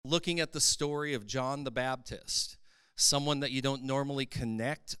looking at the story of John the Baptist, someone that you don't normally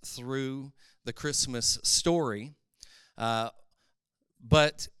connect through the Christmas story,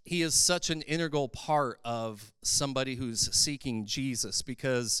 but he is such an integral part of somebody who's seeking Jesus,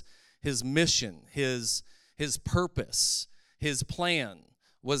 because his mission, his purpose, his plan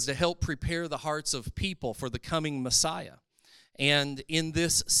was to help prepare the hearts of people for the coming Messiah. And in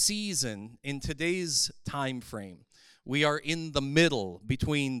this season, in today's time frame, we are in the middle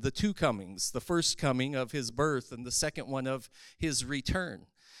between the two comings, the first coming of his birth and the second one of his return.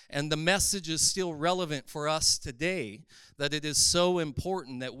 And the message is still relevant for us today, that it is so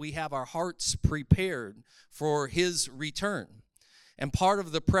important that we have our hearts prepared for his return. And part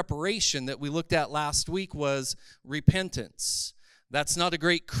of the preparation that we looked at last week was repentance. That's not a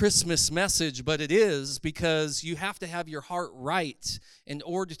great Christmas message, but it is, because you have to have your heart right in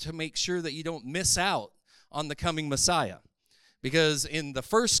order to make sure that you don't miss out on the coming Messiah. Because in the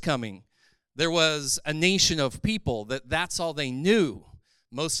first coming, there was a nation of people that's all they knew.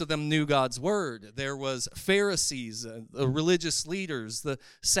 Most of them knew God's word. There was Pharisees, the religious leaders, the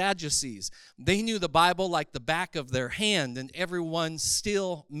Sadducees. They knew the Bible like the back of their hand, and everyone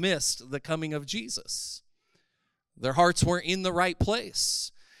still missed the coming of Jesus. Their hearts weren't in the right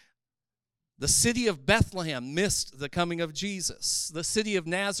place. The city of Bethlehem missed the coming of Jesus. The city of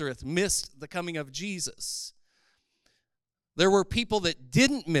Nazareth missed the coming of Jesus. There were people that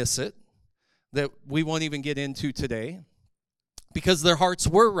didn't miss it, that we won't even get into today, because their hearts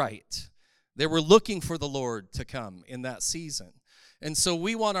were right. They were looking for the Lord to come in that season. And so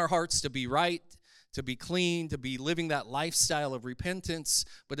we want our hearts to be right, to be clean, to be living that lifestyle of repentance,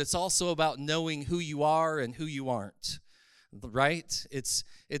 but it's also about knowing who you are and who you aren't, right?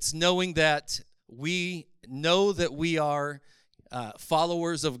 It's knowing that we know that we are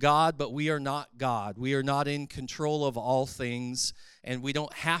followers of God, but we are not God. We are not in control of all things, and we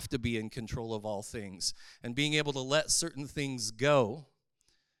don't have to be in control of all things. And being able to let certain things go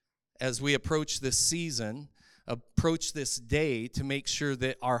as we approach this season, approach this day, to make sure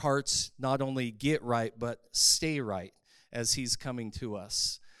that our hearts not only get right, but stay right as he's coming to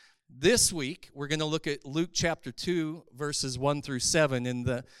us. This week, we're going to look at Luke chapter 2, verses 1 through 7, in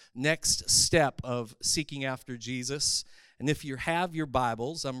the next step of seeking after Jesus. And if you have your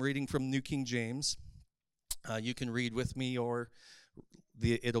Bibles, I'm reading from New King James. You can read with me, or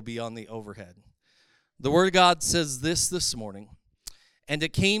it'll be on the overhead. The Word of God says this morning: "And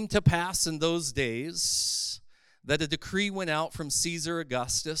it came to pass in those days that a decree went out from Caesar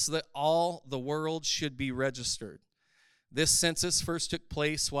Augustus that all the world should be registered. This census first took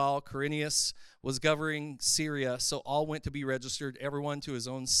place while Quirinius was governing Syria, so all went to be registered, everyone to his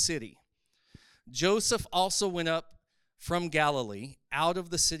own city. Joseph also went up from Galilee, out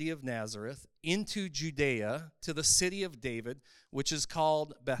of the city of Nazareth, into Judea, to the city of David, which is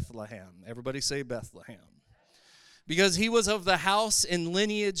called Bethlehem." Everybody say Bethlehem. "Because he was of the house and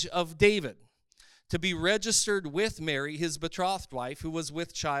lineage of David, to be registered with Mary, his betrothed wife, who was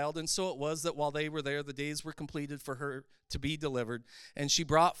with child. And so it was that while they were there, the days were completed for her to be delivered. And she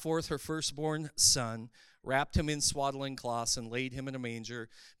brought forth her firstborn son, wrapped him in swaddling cloths, and laid him in a manger,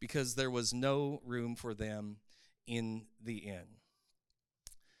 because there was no room for them in the inn."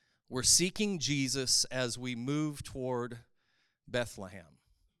 We're seeking Jesus as we move toward Bethlehem.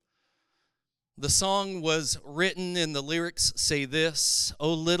 The song was written, and the lyrics say this: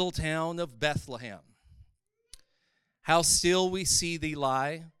 "O little town of Bethlehem, how still we see thee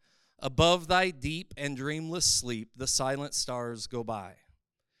lie. Above thy deep and dreamless sleep, the silent stars go by.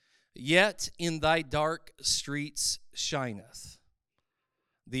 Yet in thy dark streets shineth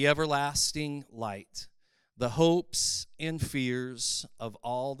the everlasting light. The hopes and fears of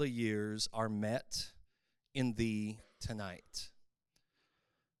all the years are met in thee tonight."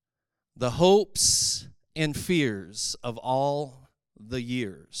 The hopes and fears of all the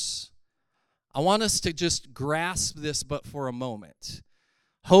years. I want us to just grasp this but for a moment.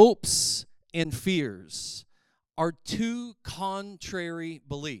 Hopes and fears are two contrary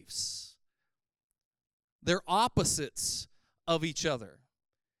beliefs. They're opposites of each other.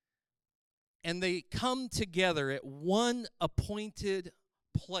 And they come together at one appointed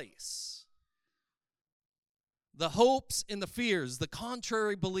place. The hopes and the fears, the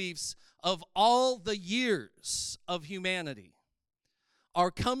contrary beliefs of all the years of humanity,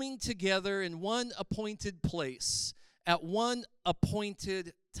 are coming together in one appointed place at one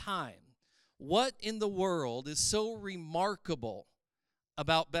appointed time. What in the world is so remarkable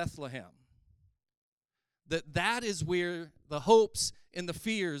about Bethlehem? That is where the hopes and the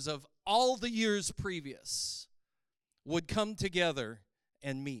fears of all the years previous would come together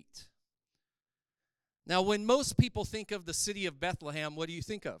and meet. Now, when most people think of the city of Bethlehem, what do you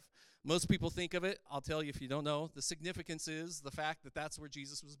think of? Most people think of it, I'll tell you if you don't know, the significance is the fact that that's where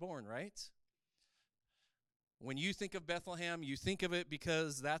Jesus was born, right? When you think of Bethlehem, you think of it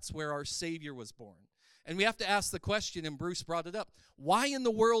because that's where our Savior was born. And we have to ask the question, and Bruce brought it up, why in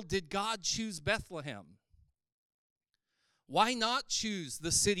the world did God choose Bethlehem? Why not choose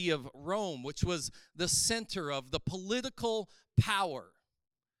the city of Rome, which was the center of the political power,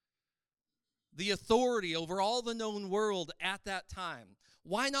 the authority over all the known world at that time?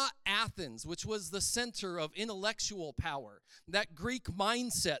 Why not Athens, which was the center of intellectual power, that Greek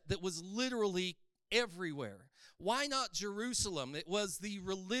mindset that was literally everywhere? Why not Jerusalem? It was the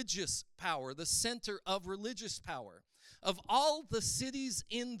religious power, the center of religious power. Of all the cities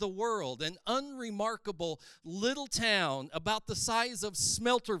in the world, an unremarkable little town about the size of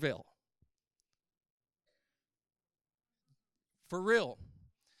Smelterville. For real.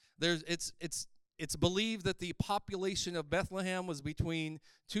 It's believed that the population of Bethlehem was between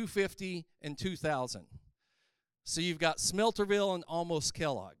 250 and 2,000. So you've got Smelterville and almost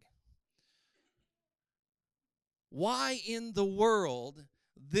Kellogg. Why in the world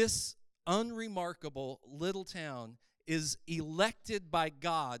this unremarkable little town is elected by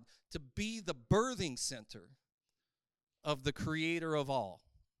God to be the birthing center of the Creator of all?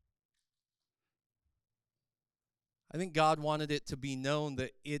 I think God wanted it to be known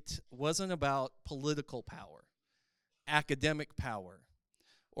that it wasn't about political power, academic power,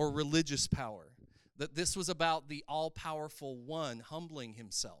 or religious power. That this was about the all-powerful one humbling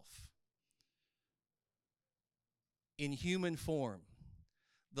himself in human form,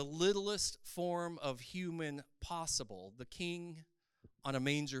 the littlest form of human possible, the king on a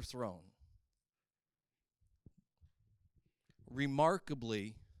manger throne.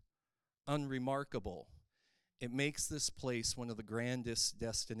 Remarkably unremarkable, it makes this place one of the grandest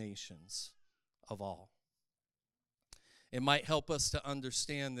destinations of all. It might help us to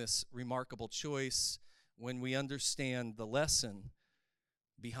understand this remarkable choice when we understand the lesson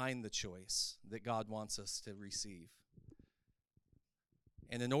behind the choice that God wants us to receive.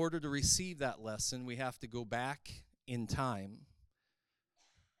 And in order to receive that lesson, we have to go back in time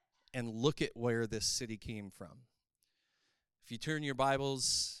and look at where this city came from. If you turn your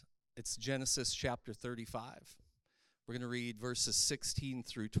Bibles, it's Genesis chapter 35. We're going to read verses 16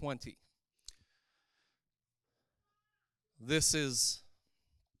 through 20. This is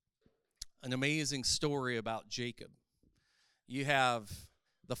an amazing story about Jacob. You have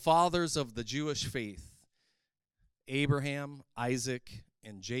the fathers of the Jewish faith, Abraham, Isaac,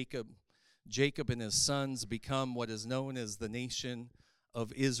 and Jacob. Jacob and his sons become what is known as the nation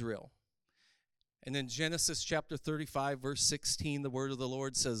of Israel. And in Genesis chapter 35, verse 16, the word of the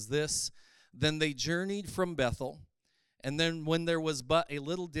Lord says this: Then they journeyed from Bethel, and then when there was but a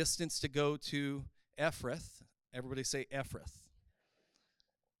little distance to go to Ephrath, everybody say Ephrath,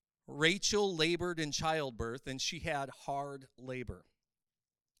 Rachel labored in childbirth, and she had hard labor.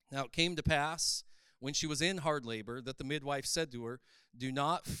 Now it came to pass, when she was in hard labor, that the midwife said to her, Do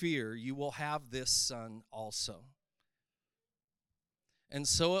not fear, you will have this son also. And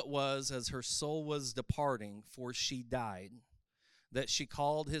so it was, as her soul was departing, for she died, that she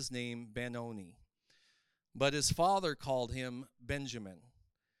called his name Benoni. But his father called him Benjamin.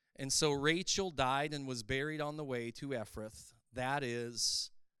 And so Rachel died and was buried on the way to Ephrath, that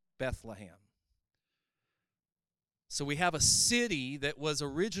is Bethlehem. So we have a city that was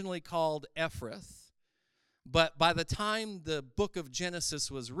originally called Ephrath, but by the time the book of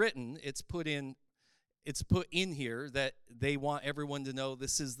Genesis was written, it's put in here that they want everyone to know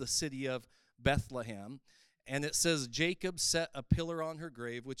this is the city of Bethlehem. And it says, Jacob set a pillar on her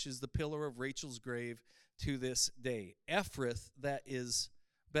grave, which is the pillar of Rachel's grave to this day. Ephrath, that is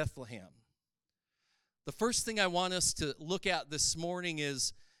Bethlehem. The first thing I want us to look at this morning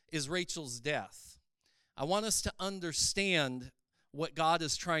is Rachel's death. I want us to understand what God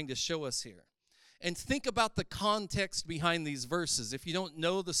is trying to show us here. And think about the context behind these verses. If you don't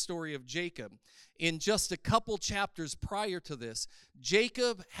know the story of Jacob, in just a couple chapters prior to this,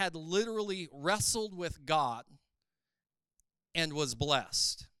 Jacob had literally wrestled with God and was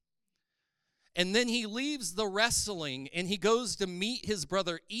blessed. And then he leaves the wrestling and he goes to meet his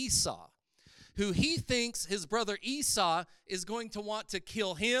brother Esau, who he thinks his brother Esau is going to want to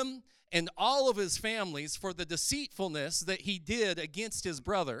kill him and all of his families for the deceitfulness that he did against his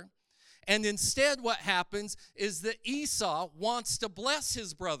brother. And instead what happens is that Esau wants to bless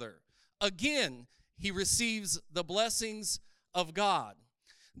his brother. Again, he receives the blessings of God.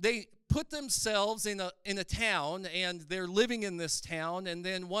 They put themselves in a town, and they're living in this town, and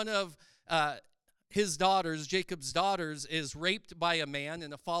then one of his daughters, Jacob's daughters, is raped by a man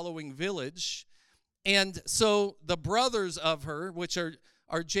in a following village, And so the brothers of her, which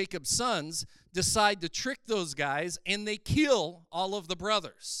are Jacob's sons, decide to trick those guys, and they kill all of the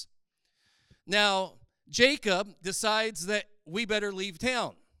brothers. Now, Jacob decides that we better leave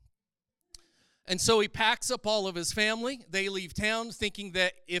town. And so he packs up all of his family. They leave town thinking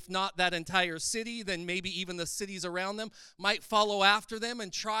that if not that entire city, then maybe even the cities around them might follow after them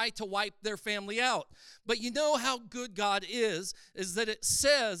and try to wipe their family out. But you know how good God is that it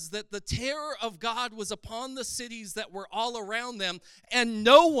says that the terror of God was upon the cities that were all around them, and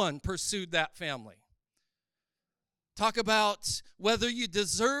no one pursued that family. Talk about whether you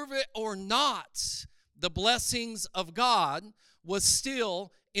deserve it or not, the blessings of God was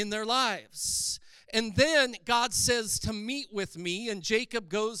still in their lives. And then God says to meet with me, and Jacob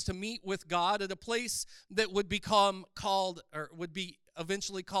goes to meet with God at a place that would become called, or would be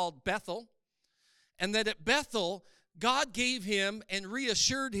eventually called Bethel. And that at Bethel, God gave him and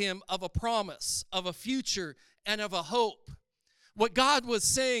reassured him of a promise, of a future, and of a hope. What God was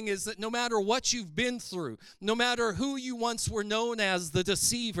saying is that no matter what you've been through, no matter who you once were known as the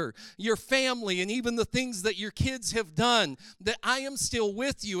deceiver, your family, and even the things that your kids have done, that I am still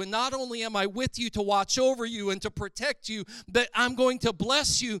with you. And not only am I with you to watch over you and to protect you, but I'm going to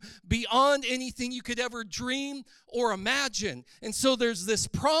bless you beyond anything you could ever dream or imagine. And so there's this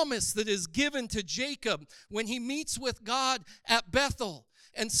promise that is given to Jacob when he meets with God at Bethel.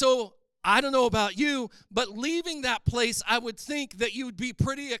 And so I don't know about you, but leaving that place, I would think that you would be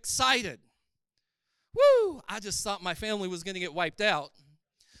pretty excited. Woo! I just thought my family was going to get wiped out.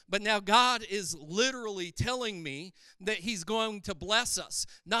 But now God is literally telling me that he's going to bless us.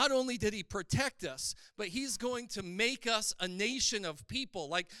 Not only did he protect us, but he's going to make us a nation of people.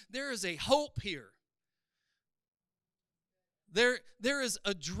 Like, there is a hope here. There is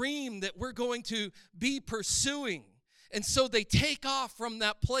a dream that we're going to be pursuing. And so they take off from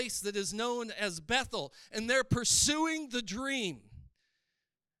that place that is known as Bethel, and they're pursuing the dream.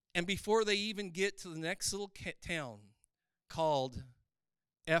 And before they even get to the next little town called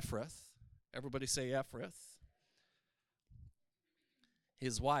Ephrath, everybody say Ephrath,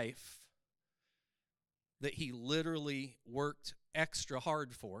 his wife, that he literally worked extra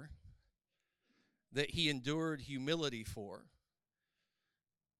hard for, that he endured humility for,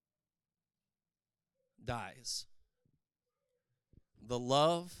 dies. The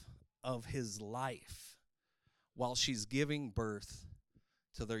love of his life while she's giving birth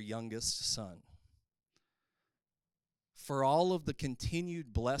to their youngest son. For all of the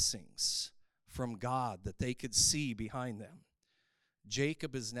continued blessings from God that they could see behind them,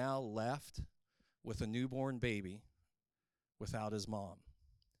 Jacob is now left with a newborn baby without his mom.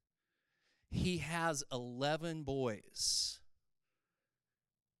 He has 11 boys.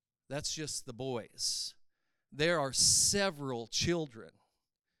 That's just the boys. There are several children.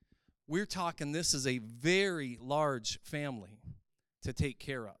 We're talking this is a very large family to take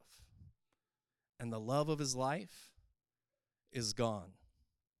care of. And the love of his life is gone.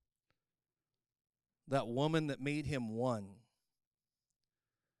 That woman that made him one,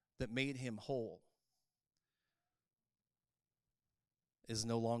 that made him whole, is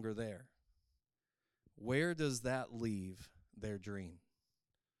no longer there. Where does that leave their dream?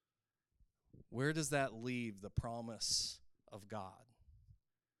 Where does that leave the promise of God?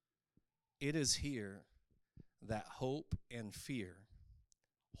 It is here that hope and fear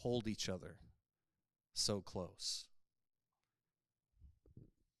hold each other so close.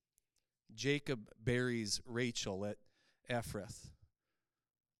 Jacob buries Rachel at Ephrath,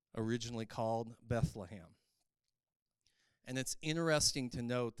 originally called Bethlehem. And it's interesting to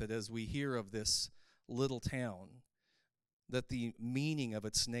note that as we hear of this little town, that the meaning of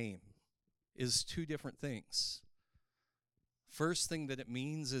its name is two different things. First thing that it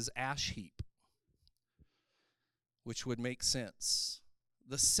means is ash heap, which would make sense.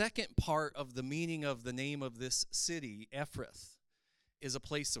 The second part of the meaning of the name of this city, Ephrath, is a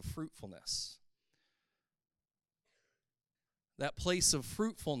place of fruitfulness. That place of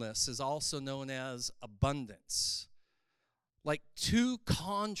fruitfulness is also known as abundance. Like two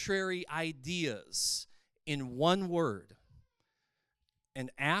contrary ideas in one word. An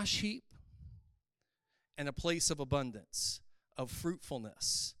ash heap and a place of abundance, of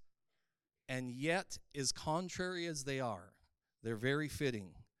fruitfulness. And yet, as contrary as they are, they're very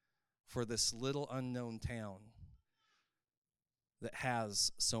fitting for this little unknown town that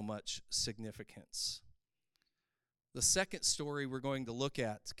has so much significance. The second story we're going to look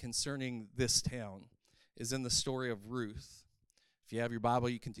at concerning this town is in the story of Ruth. If you have your Bible,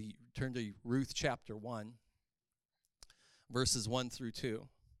 you can turn to Ruth chapter 1, verses 1 through 2.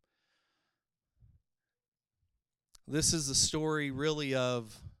 This is the story really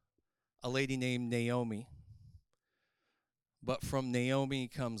of a lady named Naomi. But from Naomi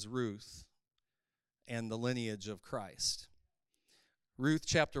comes Ruth and the lineage of Christ. Ruth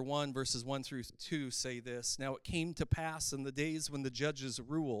chapter 1, verses 1 through 2 say this: Now it came to pass in the days when the judges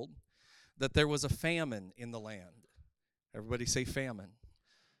ruled that there was a famine in the land. Everybody say famine.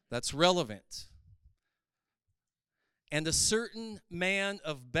 That's relevant. And a certain man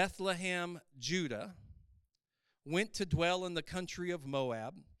of Bethlehem, Judah, went to dwell in the country of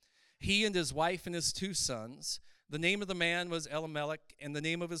Moab, he and his wife and his 2 sons. The name of the man was Elimelech, and the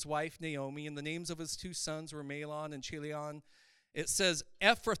name of his wife Naomi, and the names of his 2 sons were Mahlon and Chilion. It says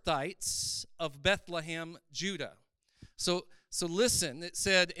Ephrathites of Bethlehem, Judah. So listen, it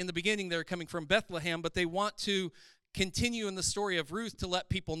said in the beginning they're coming from Bethlehem, but they want to continue in the story of Ruth to let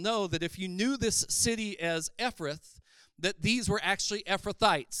people know that if you knew this city as Ephrath, that these were actually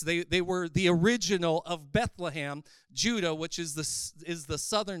Ephrathites. They were the original of Bethlehem, Judah, which is the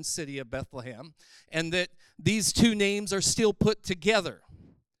southern city of Bethlehem, and that these 2 names are still put together.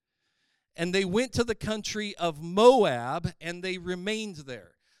 And they went to the country of Moab, and they remained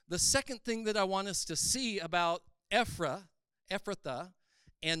there. The second thing that I want us to see about Ephrathah,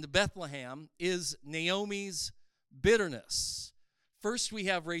 and Bethlehem is Naomi's bitterness. First we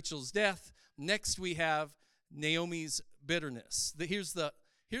have Rachel's death. Next we have Naomi's bitterness. Here's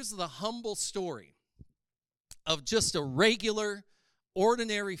the humble story of just a regular,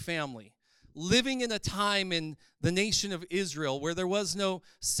 ordinary family living in a time in the nation of Israel where there was no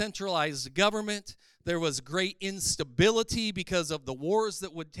centralized government. There was great instability because of the wars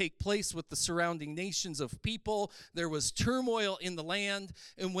that would take place with the surrounding nations of people. There was turmoil in the land.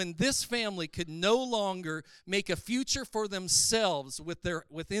 And when this family could no longer make a future for themselves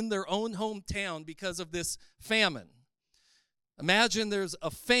within their own hometown because of this famine, imagine there's a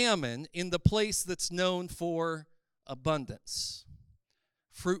famine in the place that's known for abundance,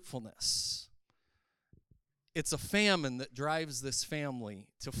 fruitfulness. It's a famine that drives this family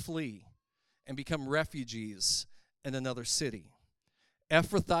to flee and become refugees in another city.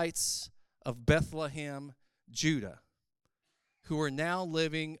 Ephrathites of Bethlehem, Judah, who are now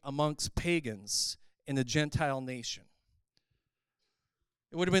living amongst pagans in a Gentile nation.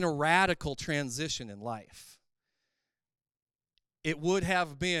 It would have been a radical transition in life. It would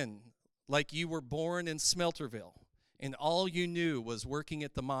have been like you were born in Smelterville and all you knew was working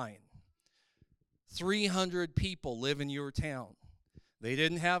at the mine. 300 people live in your town. They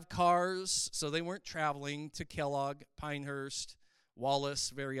didn't have cars, so they weren't traveling to Kellogg, Pinehurst, Wallace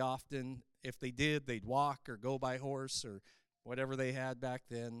very often. If they did, they'd walk or go by horse or whatever they had back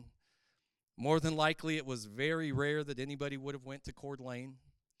then. More than likely, it was very rare that anybody would have went to Coeur d'Alene.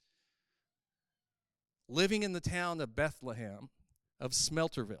 Living in the town of Bethlehem, of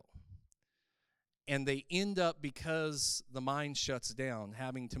Smelterville. And they end up, because the mine shuts down,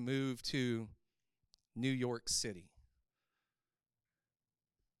 having to move to New York City.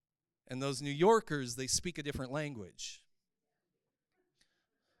 And those New Yorkers, they speak a different language.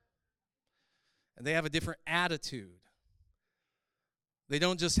 And they have a different attitude. They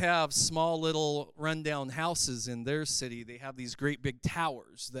don't just have small little rundown houses in their city. They have these great big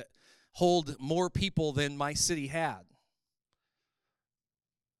towers that hold more people than my city had.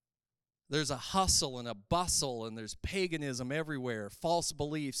 There's a hustle and a bustle, and there's paganism everywhere, false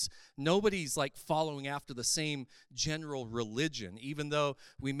beliefs. Nobody's like following after the same general religion, even though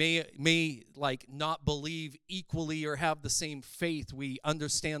we may like not believe equally or have the same faith. We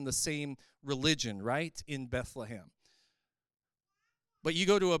understand the same religion, right, in Bethlehem. But you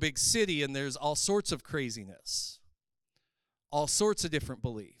go to a big city, and there's all sorts of craziness, all sorts of different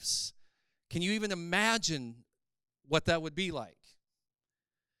beliefs. Can you even imagine what that would be like?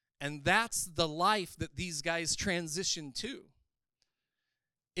 And that's the life that these guys transitioned to.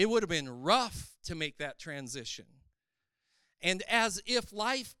 It would have been rough to make that transition. And as if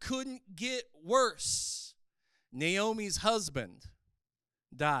life couldn't get worse, Naomi's husband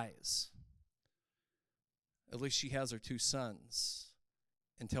dies. At least she has her 2 sons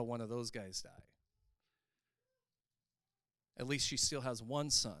until one of those guys die. At least she still has 1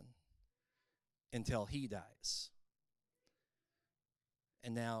 son until he dies.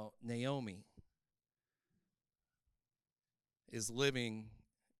 And now Naomi is living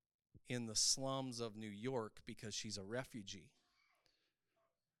in the slums of New York because she's a refugee.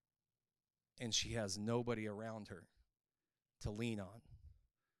 And she has nobody around her to lean on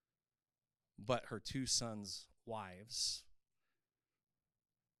but her 2 sons' wives.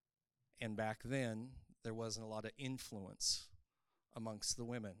 And back then, there wasn't a lot of influence amongst the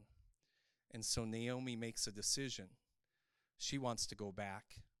women. And so Naomi makes a decision. She wants to go back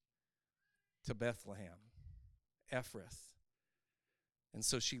to Bethlehem, Ephrath, And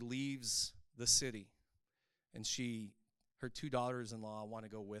so she leaves the city, and her 2 daughters-in-law want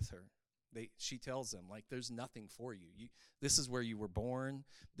to go with her. She tells them, like, there's nothing for you. This is where you were born.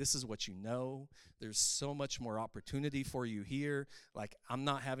 This is what you know. There's so much more opportunity for you here. Like, I'm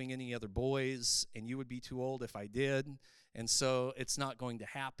not having any other boys, and you would be too old if I did. And so it's not going to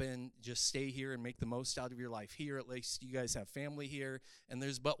happen. Just stay here and make the most out of your life here. At least you guys have family here. And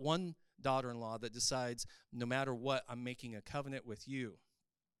there's but one daughter-in-law that decides, no matter what, I'm making a covenant with you.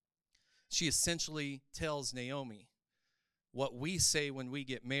 She essentially tells Naomi, what we say when we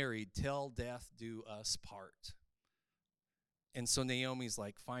get married, till death do us part. And so Naomi's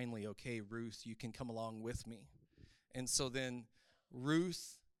like, finally, okay, Ruth, you can come along with me. And so then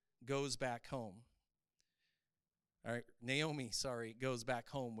Ruth goes back home. All right, Naomi, goes back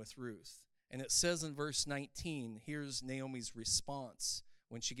home with Ruth. And it says in verse 19, here's Naomi's response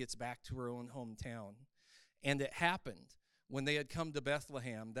when she gets back to her own hometown. And it happened when they had come to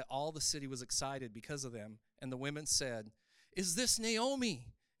Bethlehem that all the city was excited because of them. And the women said, is this Naomi?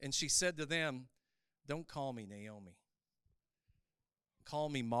 And she said to them, don't call me Naomi. Call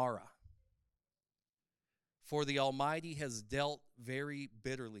me Mara. For the Almighty has dealt very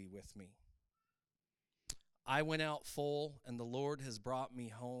bitterly with me. I went out full, and the Lord has brought me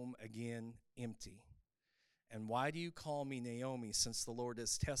home again empty. And why do you call me Naomi, since the Lord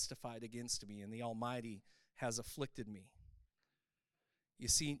has testified against me, and the Almighty has afflicted me? You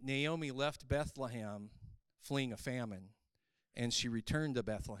see, Naomi left Bethlehem fleeing a famine, and she returned to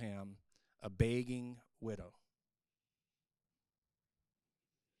Bethlehem a begging widow.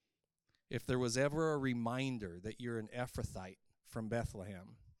 If there was ever a reminder that you're an Ephrathite from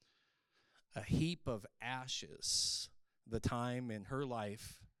Bethlehem, a heap of ashes, the time in her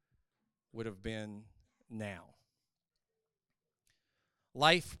life would have been now.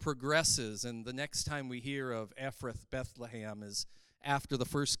 Life progresses, and the next time we hear of Bethlehem is after the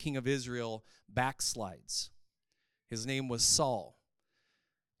first king of Israel backslides. His name was Saul.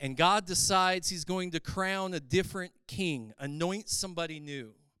 And God decides he's going to crown a different king, anoint somebody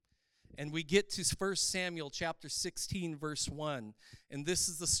new. And we get to 1 Samuel chapter 16, verse 1. And this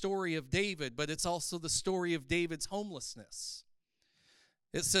is the story of David, but it's also the story of David's homelessness.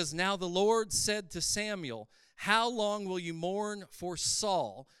 It says, now the Lord said to Samuel, how long will you mourn for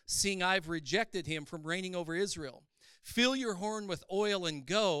Saul, seeing I've rejected him from reigning over Israel? Fill your horn with oil and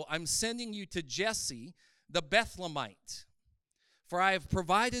go. I'm sending you to Jesse, the Bethlehemite, for I have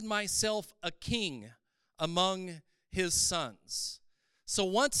provided myself a king among his sons. So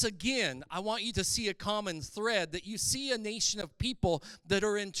once again, I want you to see a common thread, that you see a nation of people that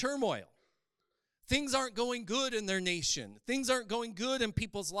are in turmoil. Things aren't going good in their nation. Things aren't going good in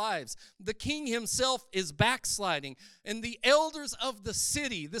people's lives. The king himself is backsliding. And the elders of the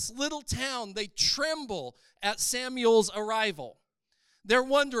city, this little town, they tremble at Samuel's arrival. They're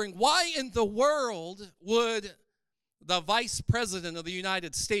wondering, why in the world would the vice president of the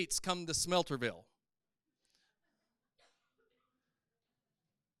United States come to Smelterville?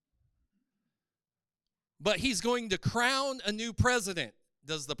 But he's going to crown a new president.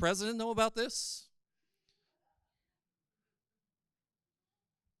 Does the president know about this?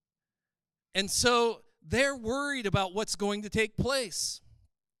 And so they're worried about what's going to take place.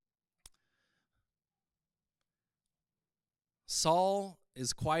 Saul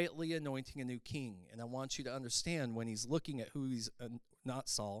is quietly anointing a new king. And I want you to understand, when he's looking at who he's,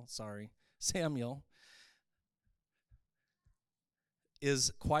 Samuel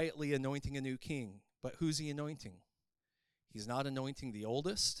is quietly anointing a new king. But who's he anointing? He's not anointing the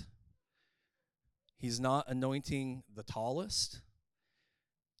oldest. He's not anointing the tallest.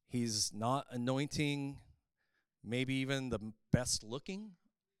 He's not anointing maybe even the best looking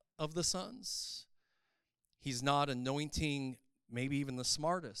of the sons. He's not anointing maybe even the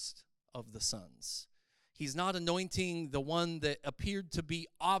smartest of the sons. He's not anointing the one that appeared to be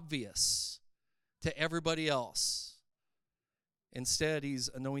obvious to everybody else. Instead, he's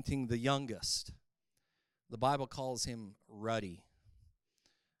anointing the youngest. The Bible calls him ruddy.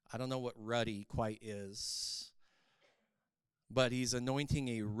 I don't know what ruddy quite is, but he's anointing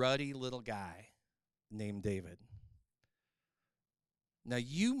a ruddy little guy named David. Now,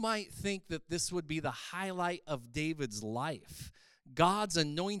 you might think that this would be the highlight of David's life. God's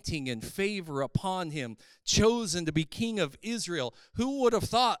anointing and favor upon him, chosen to be king of Israel. Who would have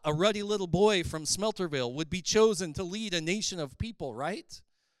thought a ruddy little boy from Smelterville would be chosen to lead a nation of people, right?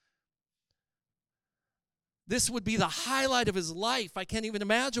 This would be the highlight of his life. I can't even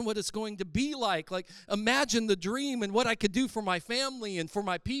imagine what it's going to be like. Like, imagine the dream and what I could do for my family and for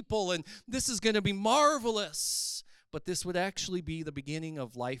my people, and this is going to be marvelous. But this would actually be the beginning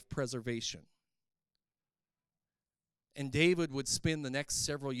of life preservation. And David would spend the next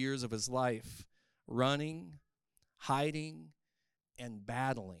several years of his life running, hiding, and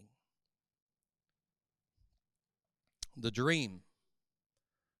battling. The dream,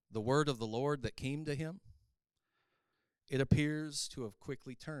 the word of the Lord that came to him, it appears to have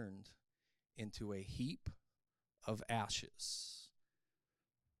quickly turned into a heap of ashes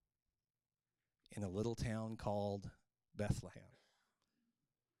in a little town called Bethlehem.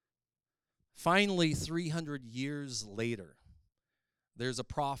 Finally, 300 years later, there's a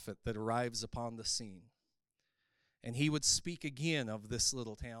prophet that arrives upon the scene. And he would speak again of this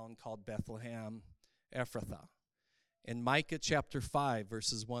little town called Bethlehem, Ephrathah. In Micah chapter 5,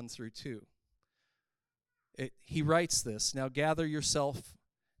 verses 1 through 2. He writes this, "Now gather yourself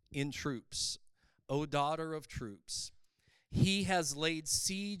in troops, O daughter of troops. He has laid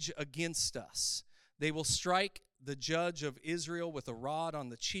siege against us. They will strike the judge of Israel with a rod on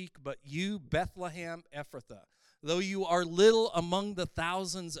the cheek, but you, Bethlehem Ephrathah, though you are little among the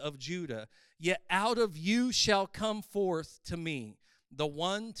thousands of Judah, yet out of you shall come forth to me the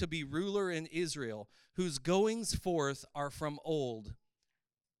one to be ruler in Israel, whose goings forth are from old,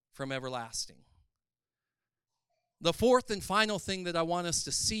 from everlasting." The fourth and final thing that I want us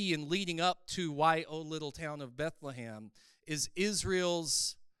to see in leading up to why, O little town of Bethlehem, is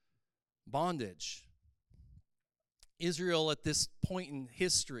Israel's bondage. Israel at this point in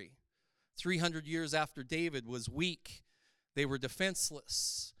history, 300 years after David, was weak. They were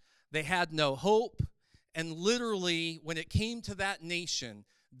defenseless. They had no hope. And literally, when it came to that nation,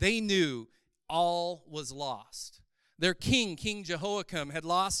 they knew all was lost. Their king, King Jehoiakim, had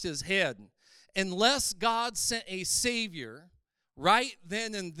lost his head. Unless God sent a savior right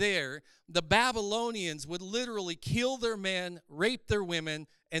then and there, the Babylonians would literally kill their men, rape their women,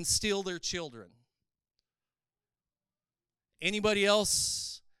 and steal their children. Anybody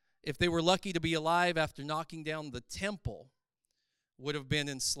else, if they were lucky to be alive after knocking down the temple, would have been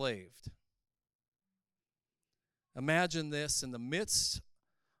enslaved. Imagine this, in the midst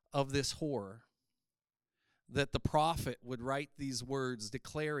of this horror, that the prophet would write these words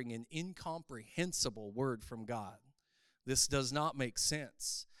declaring an incomprehensible word from God. This does not make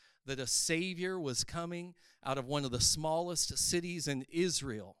sense. That a Savior was coming out of one of the smallest cities in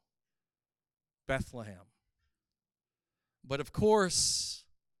Israel, Bethlehem. But of course,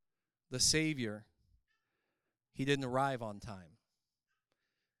 the Savior, he didn't arrive on time.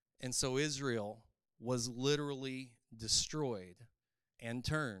 And so Israel was literally destroyed and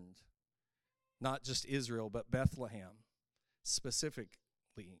turned, not just Israel, but Bethlehem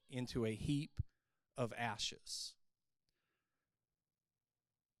specifically, into a heap of ashes.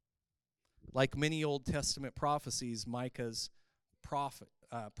 Like many Old Testament prophecies, Micah's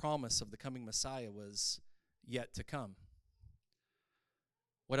promise of the coming Messiah was yet to come.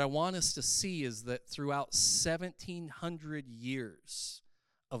 What I want us to see is that throughout 1,700 years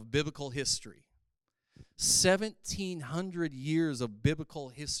of biblical history, 1,700 years of biblical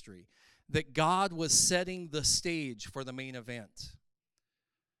history, that God was setting the stage for the main event.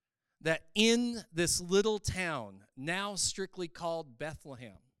 That in this little town, now strictly called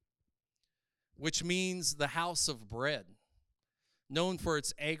Bethlehem, which means the house of bread, known for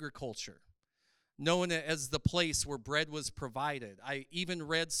its agriculture, known as the place where bread was provided. I even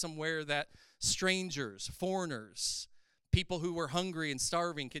read somewhere that strangers, foreigners, people who were hungry and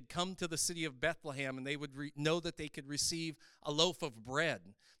starving could come to the city of Bethlehem and they would know that they could receive a loaf of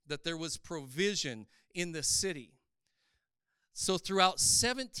bread, that there was provision in the city. So throughout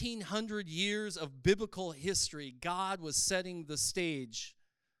 1,700 years of biblical history, God was setting the stage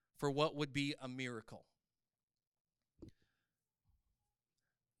for what would be a miracle.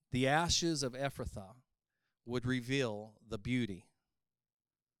 The ashes of Ephrathah would reveal the beauty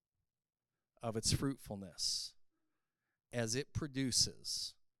of its fruitfulness as it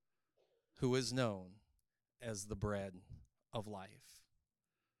produces who is known as the bread of life,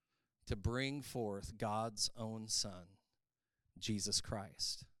 to bring forth God's own Son, Jesus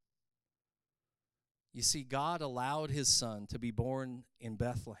Christ. You see, God allowed his Son to be born in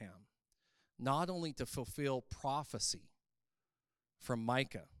Bethlehem, not only to fulfill prophecy from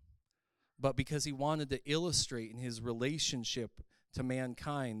Micah, but because he wanted to illustrate in his relationship to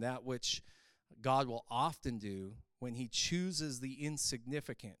mankind that which God will often do when he chooses the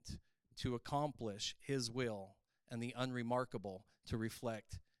insignificant to accomplish his will and the unremarkable to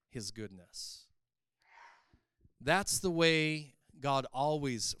reflect his goodness. That's the way God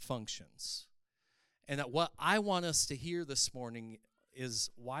always functions. And what I want us to hear this morning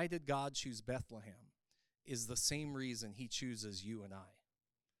is, why did God choose Bethlehem? Is the same reason he chooses you and I.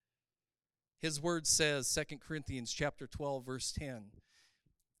 His word says, 2 Corinthians chapter 12, verse 10,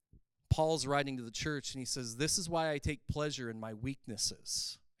 Paul's writing to the church, and he says, this is why I take pleasure in my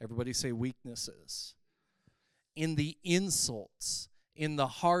weaknesses. Everybody say weaknesses. In the insults, in the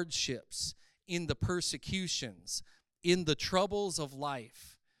hardships, in the persecutions, in the troubles of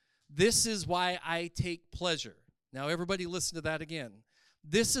life. This is why I take pleasure. Now, everybody listen to that again.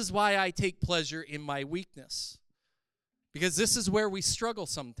 This is why I take pleasure in my weakness. Because this is where we struggle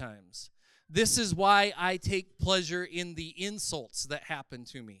sometimes. This is why I take pleasure in the insults that happen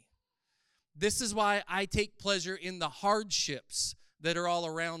to me. This is why I take pleasure in the hardships that are all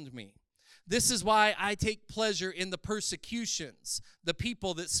around me. This is why I take pleasure in the persecutions, the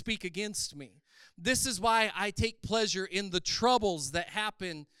people that speak against me. This is why I take pleasure in the troubles that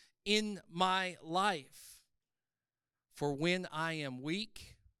happen in my life. For when I am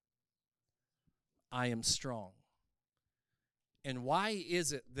weak, I am strong. And why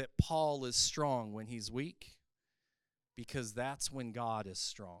is it that Paul is strong when he's weak? Because that's when God is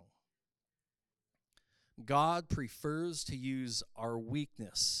strong. God prefers to use our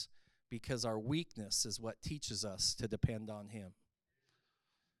weakness because our weakness is what teaches us to depend on Him.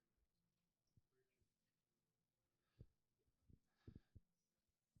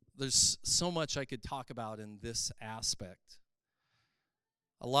 There's so much I could talk about in this aspect.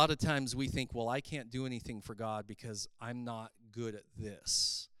 A lot of times we think, well, I can't do anything for God because I'm not good at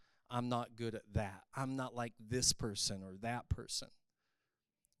this. I'm not good at that. I'm not like this person or that person.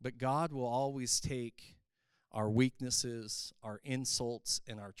 But God will always take our weaknesses, our insults,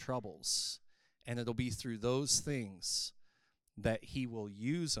 and our troubles, and it'll be through those things that He will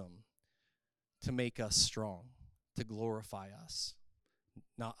use them to make us strong, to glorify us.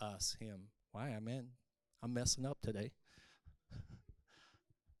 Not us, Him. Why, I'm messing up today.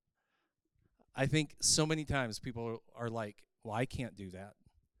 I think so many times people are like, well, I can't do that.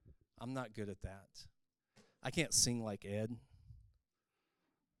 I'm not good at that. I can't sing like Ed.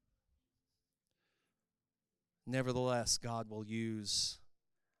 Nevertheless, God will use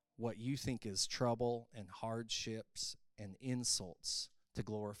what you think is trouble and hardships and insults to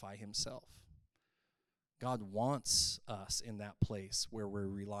glorify Himself. God wants us in that place where we're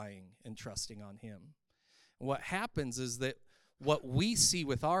relying and trusting on Him. And what happens is that what we see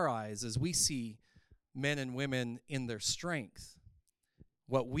with our eyes is we see men and women in their strength,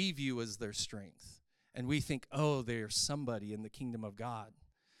 what we view as their strength. And we think, oh, they're somebody in the kingdom of God.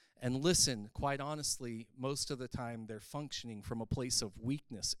 And listen, quite honestly, most of the time they're functioning from a place of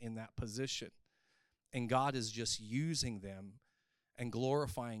weakness in that position. And God is just using them and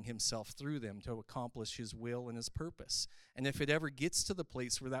glorifying Himself through them to accomplish His will and His purpose. And if it ever gets to the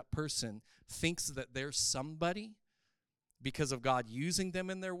place where that person thinks that they're somebody because of God using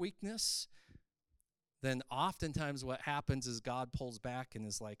them in their weakness, then oftentimes what happens is God pulls back and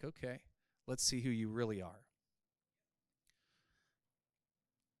is like, okay, let's see who you really are.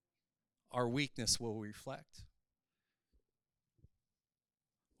 Our weakness will reflect.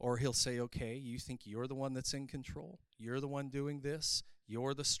 Or He'll say, okay, you think you're the one that's in control? You're the one doing this?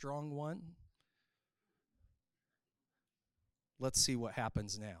 You're the strong one? Let's see what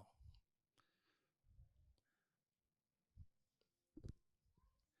happens now.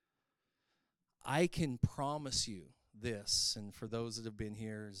 I can promise you this, and for those that have been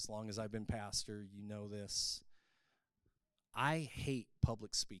here as long as I've been pastor, you know this. I hate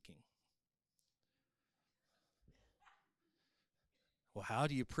public speaking. Well, how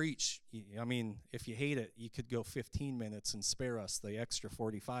do you preach? I mean, if you hate it, you could go 15 minutes and spare us the extra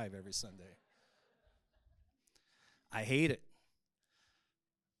 45 every Sunday. I hate it.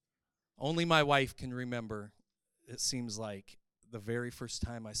 Only my wife can remember, it seems like, the very first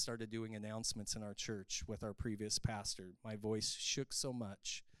time I started doing announcements in our church with our previous pastor. My voice shook so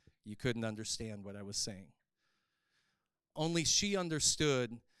much, you couldn't understand what I was saying. Only she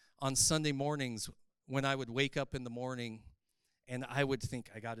understood on Sunday mornings when I would wake up in the morning and I would think,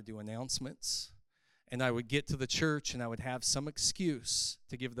 I got to do announcements. And I would get to the church and I would have some excuse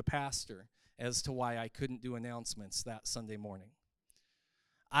to give the pastor as to why I couldn't do announcements that Sunday morning.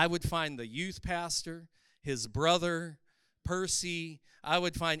 I would find the youth pastor, his brother, Percy. I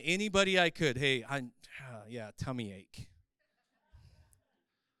would find anybody I could. Hey, tummy ache.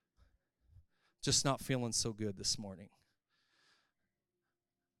 Just not feeling so good this morning.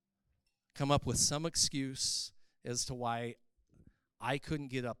 Come up with some excuse as to why I couldn't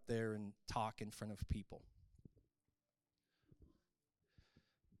get up there and talk in front of people.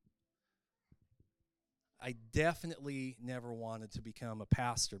 I definitely never wanted to become a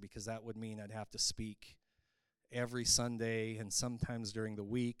pastor because that would mean I'd have to speak every Sunday and sometimes during the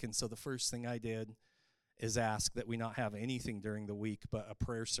week. And so the first thing I did is ask that we not have anything during the week but a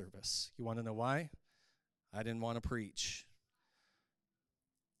prayer service. You want to know why? I didn't want to preach.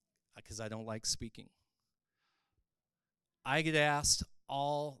 because I don't like speaking. I get asked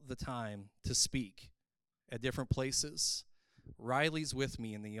all the time to speak at different places. Riley's with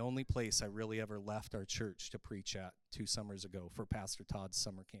me in the only place I really ever left our church to preach at 2 summers ago for Pastor Todd's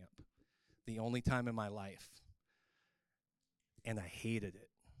summer camp. The only time in my life. And I hated it.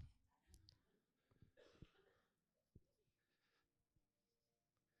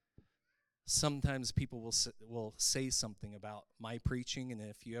 Sometimes people will say something about my preaching, and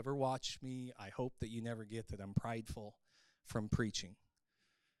if you ever watch me, I hope that you never get that I'm prideful from preaching,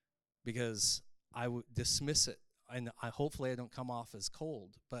 because I would dismiss it, and hopefully I don't come off as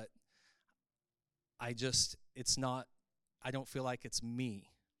cold, but I don't feel like it's me.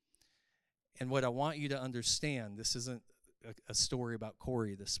 And what I want you to understand, this isn't a story about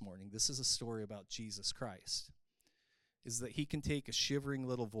Corey this morning. This is a story about Jesus Christ, is that he can take a shivering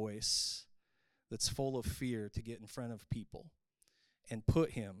little voice that's full of fear to get in front of people and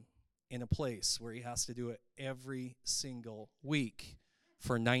put him in a place where he has to do it every single week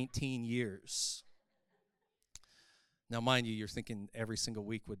for 19 years. Now, mind you, you're thinking every single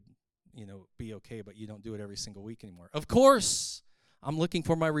week would, be okay, but you don't do it every single week anymore. Of course, I'm looking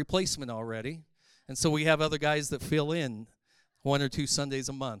for my replacement already. And so we have other guys that fill in 1 or 2 Sundays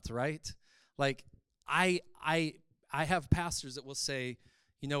a month, right? Like, I have pastors that will say,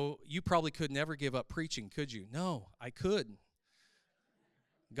 you probably could never give up preaching, could you? No, I could.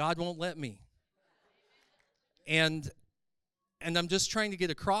 God won't let me. And I'm just trying to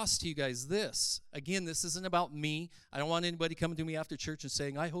get across to you guys this. Again, this isn't about me. I don't want anybody coming to me after church and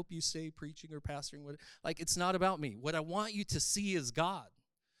saying, I hope you stay preaching or pastoring. Like, it's not about me. What I want you to see is God.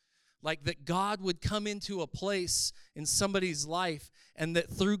 Like, that God would come into a place in somebody's life, and that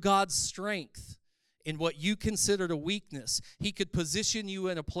through God's strength, in what you considered a weakness, he could position you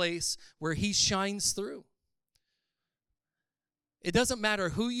in a place where he shines through. It doesn't matter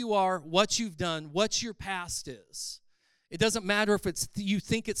who you are, what you've done, what your past is. It doesn't matter if you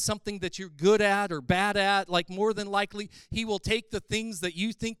think it's something that you're good at or bad at. Like, more than likely, he will take the things that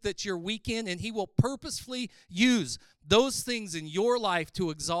you think that you're weak in, and he will purposefully use those things in your life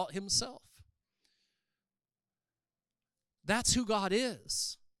to exalt himself. That's who God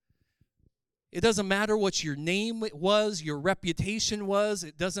is. It doesn't matter what your name was, your reputation was.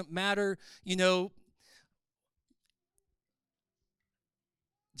 It doesn't matter, it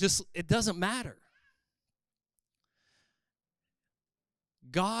doesn't matter.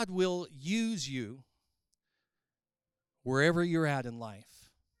 God will use you wherever you're at in life.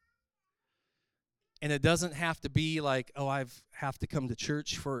 And it doesn't have to be like, I have to come to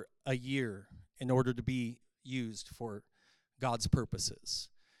church for a year in order to be used for God's purposes.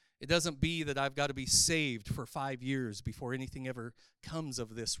 It doesn't be that I've got to be saved for 5 years before anything ever comes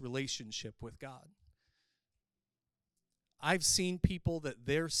of this relationship with God. I've seen people that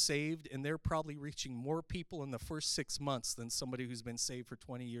they're saved, and they're probably reaching more people in the first 6 months than somebody who's been saved for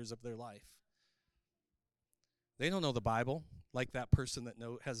 20 years of their life. They don't know the Bible like that person that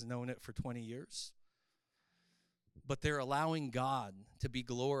has known it for 20 years. But they're allowing God to be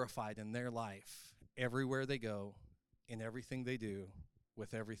glorified in their life everywhere they go, in everything they do,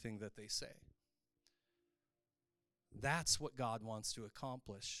 with everything that they say. That's what God wants to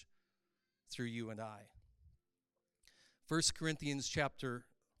accomplish through you and I. 1 Corinthians chapter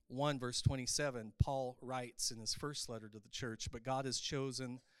 1, verse 27, Paul writes in his first letter to the church, but God has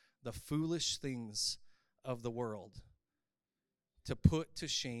chosen the foolish things of the world to put to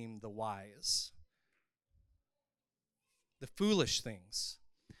shame the wise. The foolish things.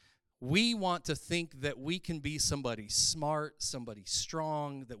 We want to think that we can be somebody smart, somebody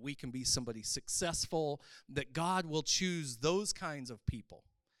strong, that we can be somebody successful, that God will choose those kinds of people.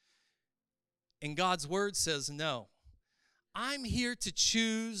 And God's word says, no, I'm here to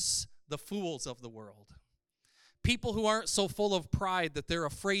choose the fools of the world. People who aren't so full of pride that they're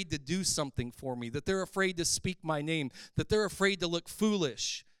afraid to do something for me, that they're afraid to speak my name, that they're afraid to look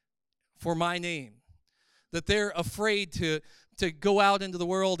foolish for my name, that they're afraid to go out into the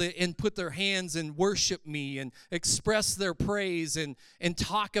world and put their hands and worship me and express their praise and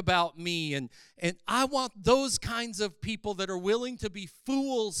talk about me. And I want those kinds of people that are willing to be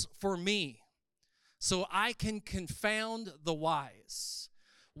fools for me so I can confound the wise.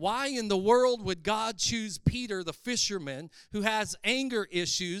 Why in the world would God choose Peter, the fisherman, who has anger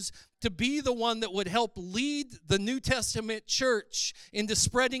issues, to be the one that would help lead the New Testament church into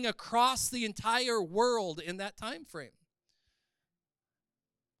spreading across the entire world in that time frame?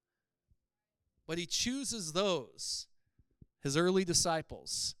 But he chooses those, his early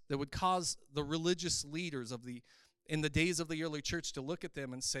disciples, that would cause the religious leaders in the days of the early church to look at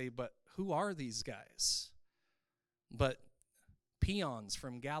them and say, but who are these guys? But peons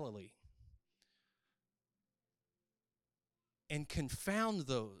from Galilee. And confound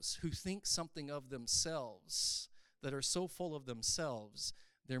those who think something of themselves, that are so full of themselves,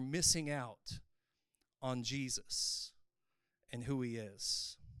 they're missing out on Jesus and who he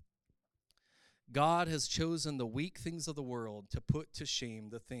is. God has chosen the weak things of the world to put to shame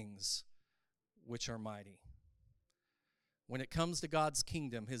the things which are mighty. When it comes to God's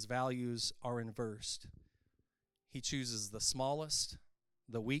kingdom, his values are inversed. He chooses the smallest,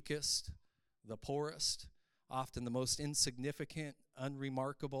 the weakest, the poorest, often the most insignificant,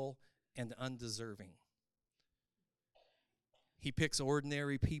 unremarkable, and undeserving. He picks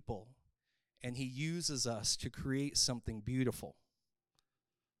ordinary people, and he uses us to create something beautiful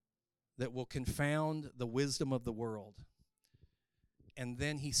that will confound the wisdom of the world. And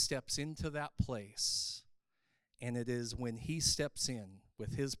then he steps into that place, and it is when he steps in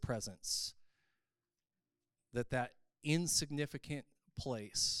with his presence that insignificant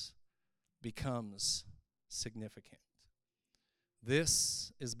place becomes significant.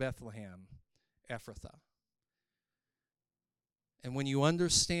 This is Bethlehem, Ephrathah. And when you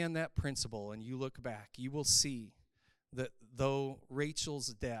understand that principle and you look back, you will see that though Rachel's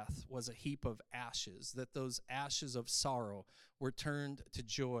death was a heap of ashes, that those ashes of sorrow were turned to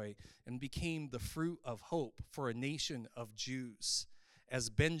joy and became the fruit of hope for a nation of Jews, as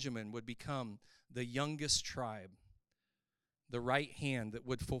Benjamin would become the youngest tribe, the right hand that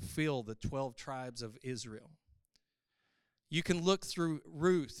would fulfill the 12 tribes of Israel. You can look through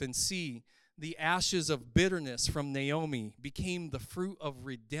Ruth and see the ashes of bitterness from Naomi became the fruit of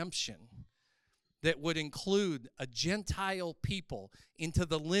redemption that would include a Gentile people into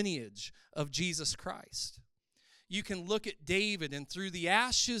the lineage of Jesus Christ. You can look at David, and through the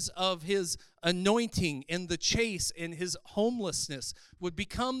ashes of his anointing and the chase and his homelessness would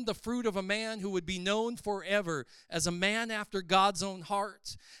become the fruit of a man who would be known forever as a man after God's own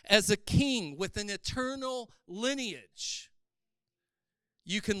heart, as a king with an eternal lineage.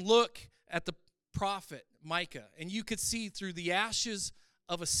 You can look at the prophet Micah, and you could see through the ashes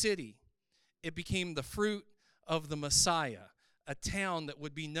of a city, it became the fruit of the Messiah, a town that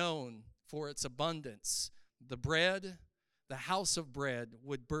would be known for its abundance. The bread, the house of bread,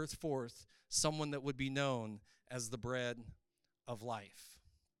 would birth forth someone that would be known as the bread of life.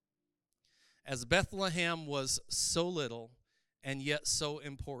 As Bethlehem was so little and yet so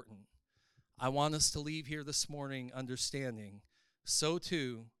important, I want us to leave here this morning understanding, so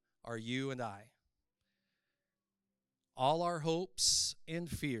too are you and I. All our hopes and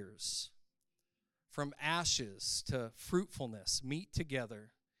fears, from ashes to fruitfulness, meet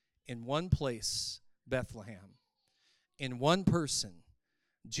together in one place, Bethlehem, in one person,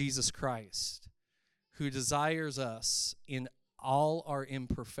 Jesus Christ, who desires us in all our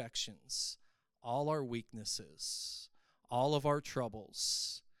imperfections, all our weaknesses, all of our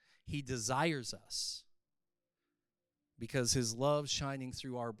troubles. He desires us because his love shining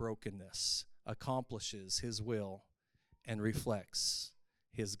through our brokenness accomplishes his will and reflects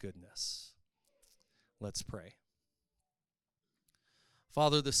his goodness. Let's pray.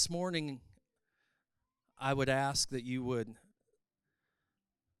 Father, this morning, I would ask that you would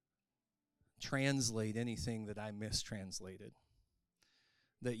translate anything that I mistranslated,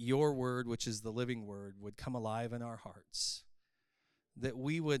 that your word, which is the living word, would come alive in our hearts, that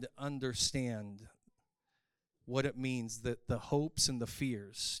we would understand what it means that the hopes and the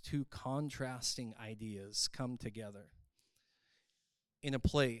fears, two contrasting ideas, come together in a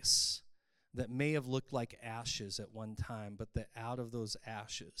place that may have looked like ashes at one time, but that out of those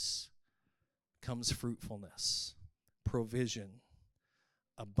ashes comes fruitfulness, provision,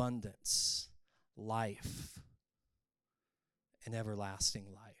 abundance, life, and everlasting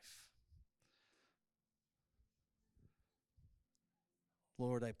life.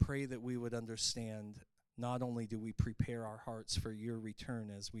 Lord, I pray that we would understand, not only do we prepare our hearts for your return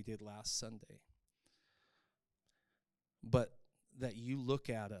as we did last Sunday, but that you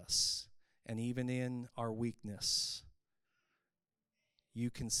look at us, and even in our weakness, you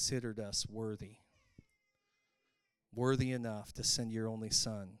considered us worthy enough to send your only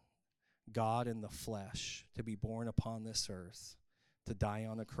Son, God in the flesh, to be born upon this earth, to die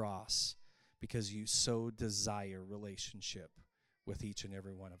on a cross, because you so desire relationship with each and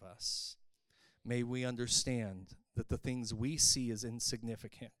every one of us. May we understand that the things we see as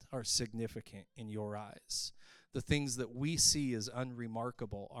insignificant are significant in your eyes. The things that we see as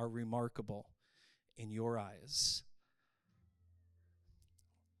unremarkable are remarkable in your eyes.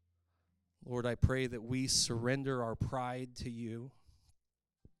 Lord, I pray that we surrender our pride to you.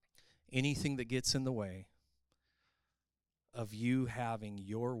 Anything that gets in the way of you having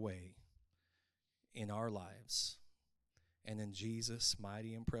your way in our lives. And in Jesus'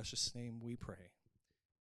 mighty and precious name we pray.